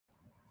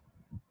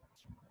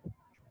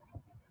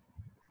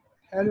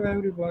Hello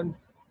everyone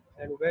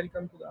and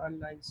welcome to the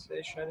online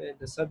session and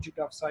the subject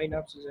of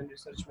synapses and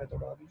research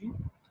methodology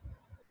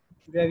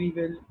where we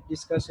will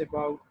discuss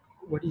about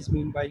what is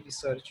mean by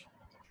research.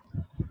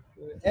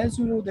 As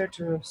you know that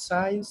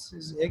science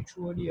is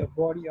actually a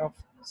body of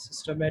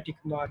systematic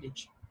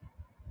knowledge,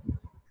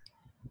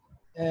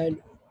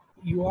 and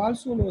you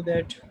also know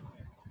that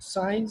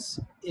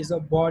science is a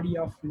body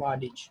of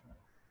knowledge,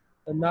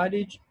 a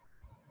knowledge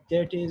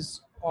that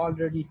is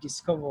already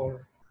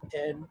discovered,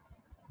 and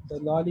the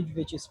knowledge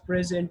which is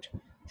present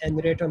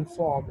and written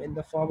form in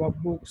the form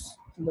of books,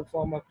 in the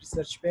form of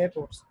research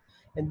papers,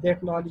 and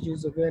that knowledge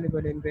is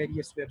available in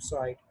various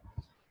websites.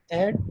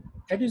 And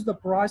it is the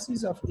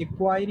process of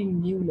acquiring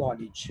new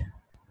knowledge.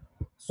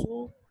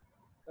 So,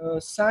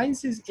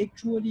 science is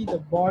actually the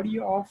body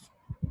of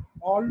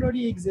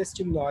already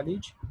existing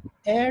knowledge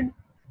and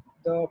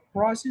the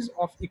process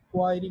of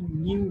acquiring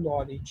new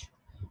knowledge.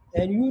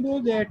 And you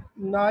know that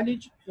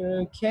knowledge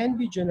can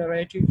be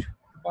generated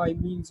by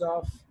means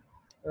of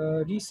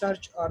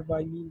research or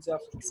by means of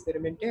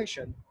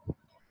experimentation.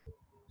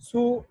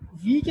 So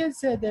we can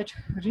say that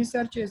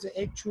research is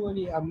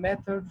actually a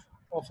method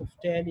of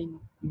obtaining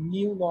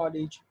new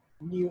knowledge,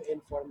 new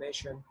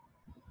information.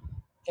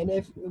 And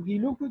if we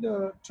look at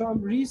the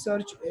term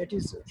research, it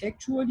is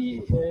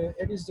actually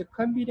it is the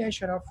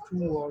combination of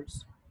two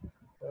words,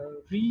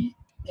 re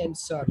and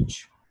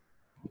search.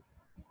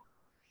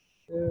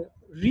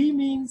 Re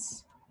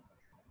means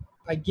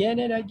again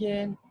and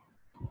again,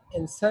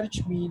 and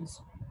search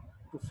means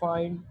to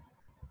find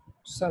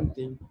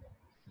something.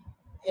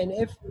 And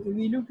if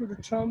we look at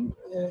the term,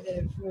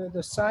 if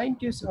the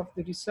scientist of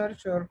the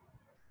researcher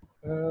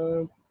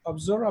uh,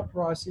 observe a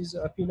process,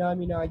 a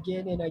phenomena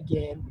again and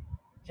again,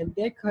 and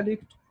they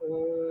collect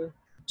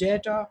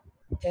data,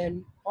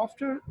 and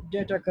after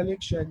data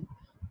collection,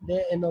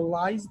 they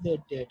analyze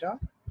that data,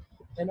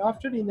 and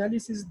after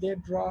analysis, they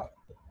draw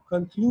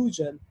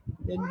conclusion.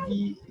 Then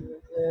we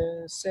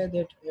say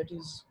that it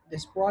is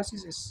this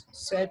process is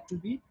said to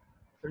be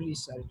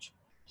research.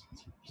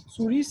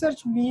 So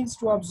research means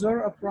to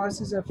observe a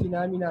process of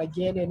phenomena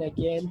again and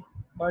again,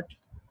 but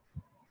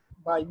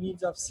by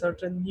means of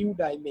certain new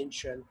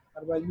dimension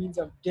or by means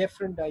of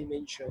different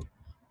dimension.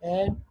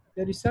 And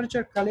the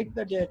researcher collect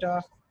the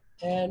data,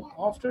 and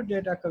after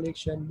data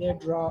collection, they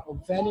draw a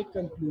valid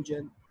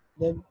conclusion.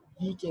 Then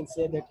we can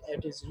say that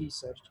it is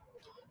research.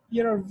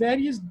 There are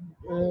various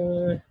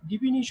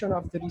definition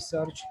of the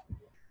research.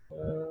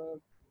 Uh,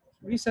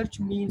 Research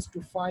means to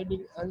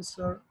finding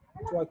answer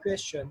to a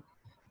question,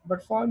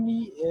 but for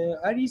me,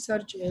 a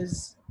research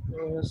is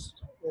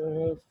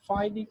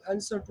finding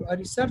answer to a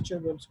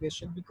researchable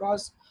question,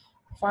 because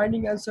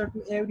finding answer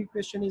to every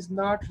question is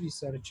not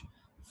research.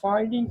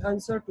 Finding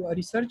answer to a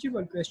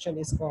researchable question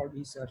is called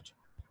research.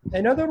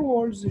 In other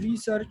words,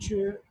 research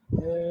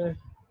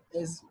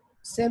is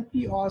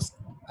simply ask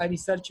a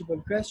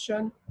researchable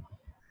question.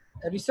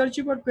 A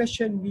researchable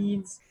question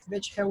means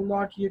which have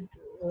not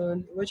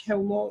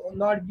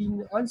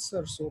been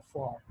answered so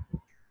far,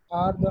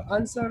 or the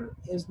answer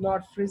is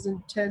not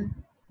present till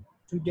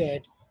to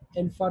date.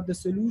 And for the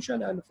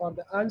solution and for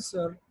the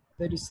answer,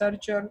 the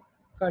researcher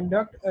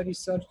conduct a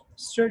research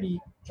study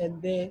and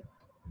they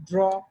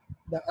draw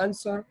the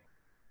answer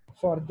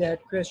for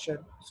that question.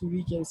 So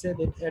we can say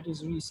that it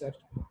is research.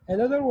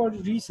 In other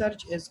words,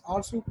 research is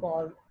also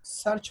called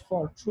search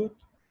for truth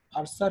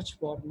or search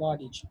for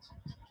knowledge.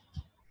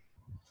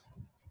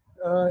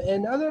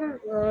 Another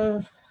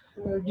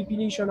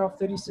definition of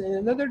the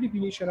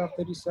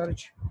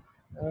research.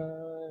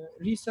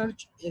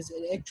 Research is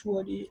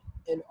actually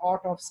an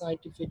art of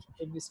scientific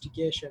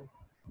investigation.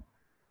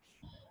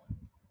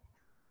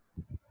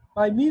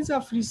 By means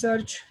of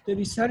research, the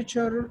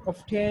researcher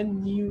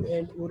obtain new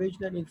and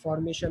original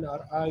information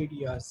or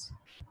ideas.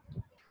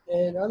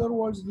 In other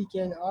words, we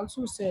can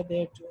also say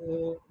that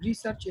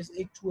research is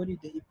actually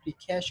the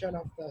application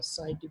of the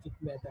scientific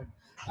method,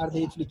 or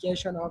the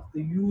application of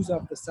the use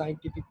of the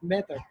scientific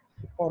method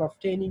for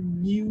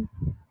obtaining new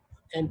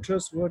and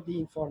trustworthy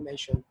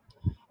information.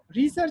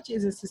 Research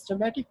is a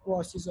systematic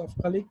process of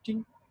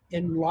collecting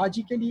and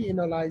logically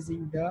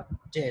analyzing the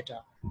data.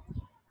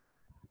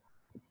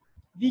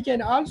 We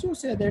can also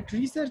say that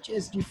research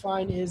is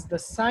defined as the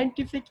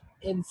scientific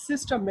and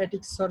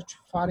systematic search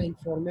for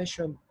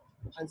information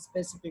on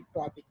specific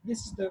topic.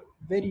 This is the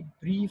very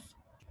brief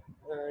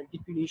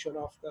definition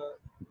of the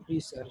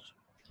research.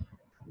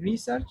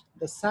 Research,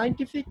 the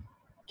scientific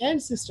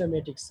and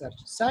systematic search.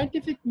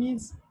 Scientific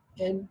means,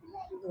 and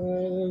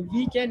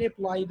we can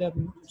apply the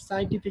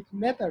scientific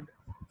method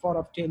for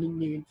obtaining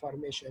new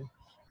information,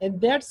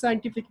 and that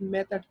scientific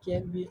method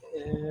can be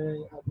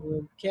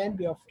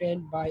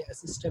obtained by a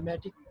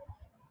systematic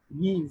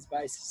means,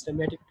 by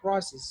systematic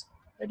process.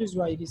 That is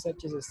why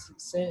research is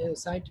a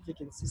scientific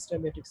and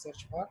systematic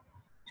search for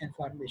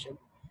information.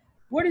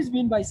 What is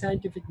mean by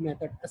scientific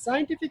method? A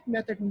scientific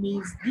method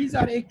means these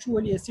are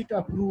actually a set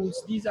of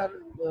rules, these are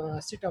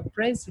a set of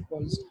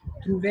principles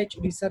through which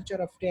researcher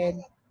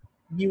obtain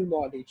new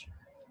knowledge.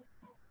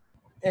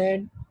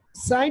 And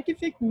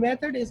scientific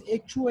method is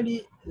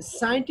actually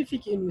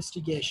scientific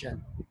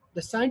investigation.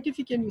 the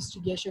scientific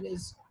investigation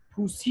is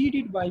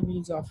proceeded by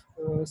means of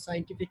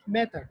scientific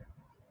method,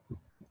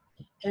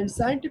 and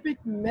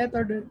scientific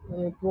method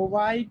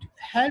provide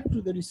help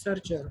to the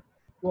researcher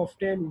to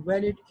obtain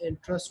valid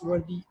and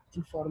trustworthy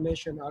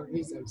information or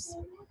results.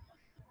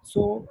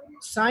 So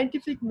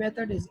scientific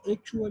method is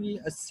actually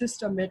a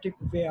systematic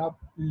way of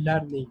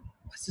learning,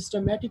 a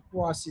systematic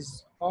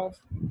process of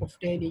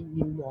obtaining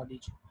new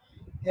knowledge.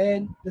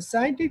 And the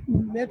scientific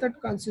method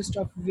consists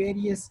of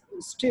various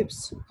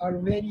steps or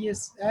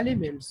various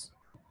elements.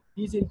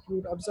 These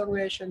include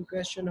observation,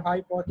 question,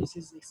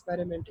 hypothesis,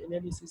 experiment,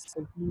 analysis,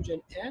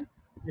 conclusion, and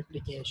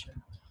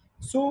replication.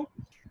 So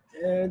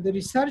the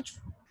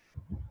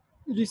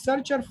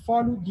researcher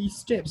follow these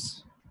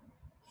steps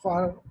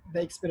for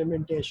the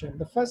experimentation.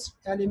 The first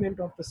element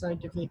of the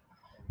scientific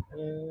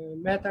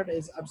method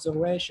is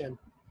observation,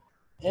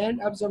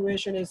 and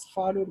observation is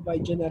followed by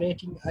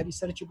generating a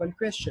researchable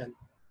question.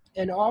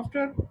 And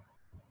after,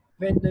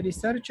 when the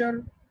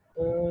researcher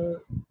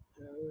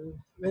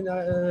when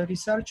a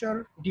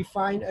researcher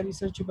define a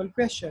researchable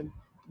question,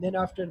 then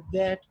after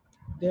that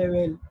they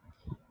will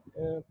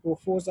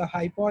propose a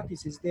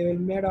hypothesis. They will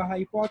make a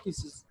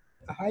hypothesis.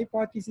 A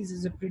hypothesis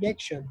is a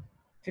prediction.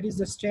 It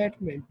is a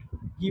statement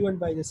given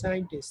by the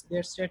scientist.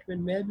 Their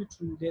statement may be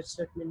true, their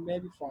statement may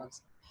be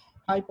false.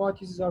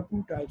 Hypotheses are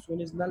two types. One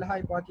is null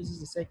hypothesis,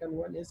 the second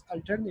one is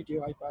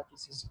alternative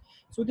hypothesis.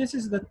 So this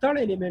is the third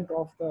element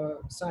of the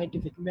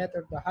scientific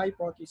method, the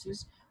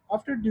hypothesis.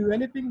 After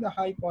developing the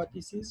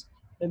hypothesis,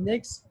 the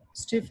next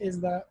step is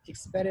the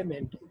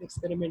experiment, the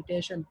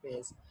experimentation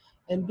phase.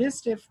 In this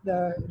step,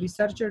 the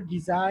researcher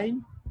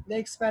design the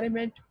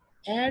experiment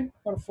and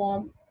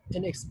perform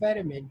an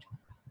experiment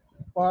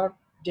for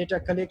data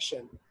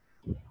collection.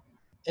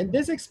 And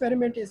this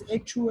experiment is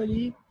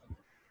actually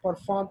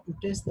performed to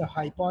test the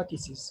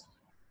hypothesis.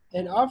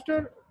 And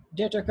after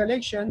data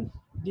collection,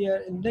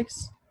 the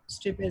next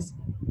step is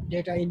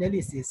data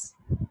analysis.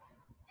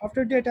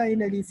 After data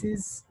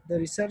analysis, the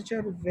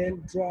researcher will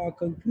draw a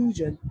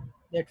conclusion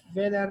that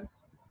whether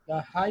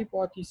the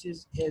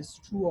hypothesis is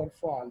true or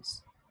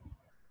false.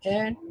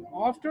 And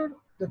after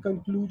the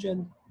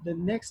conclusion, the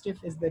next step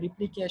is the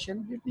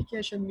replication.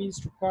 Replication means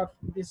to copy.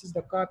 This is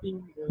the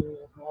copying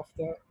of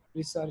the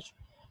research.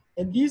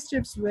 And these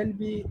steps will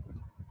be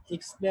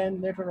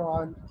explained later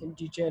on in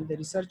detail. The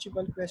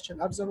researchable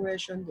question,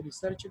 observation, the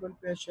researchable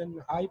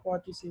question,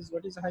 hypothesis.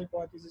 What is a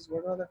hypothesis?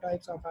 What are the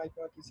types of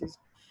hypothesis?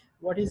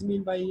 What is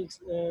mean by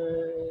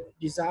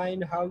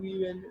design? How we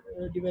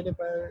will develop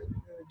a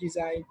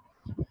design?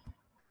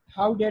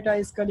 How data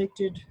is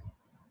collected?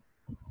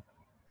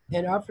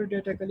 And after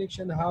data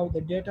collection, how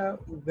the data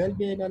will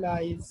be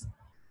analyzed.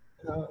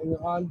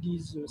 All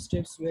these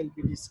steps will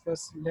be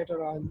discussed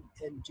later on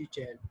in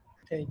detail.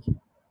 Thank you.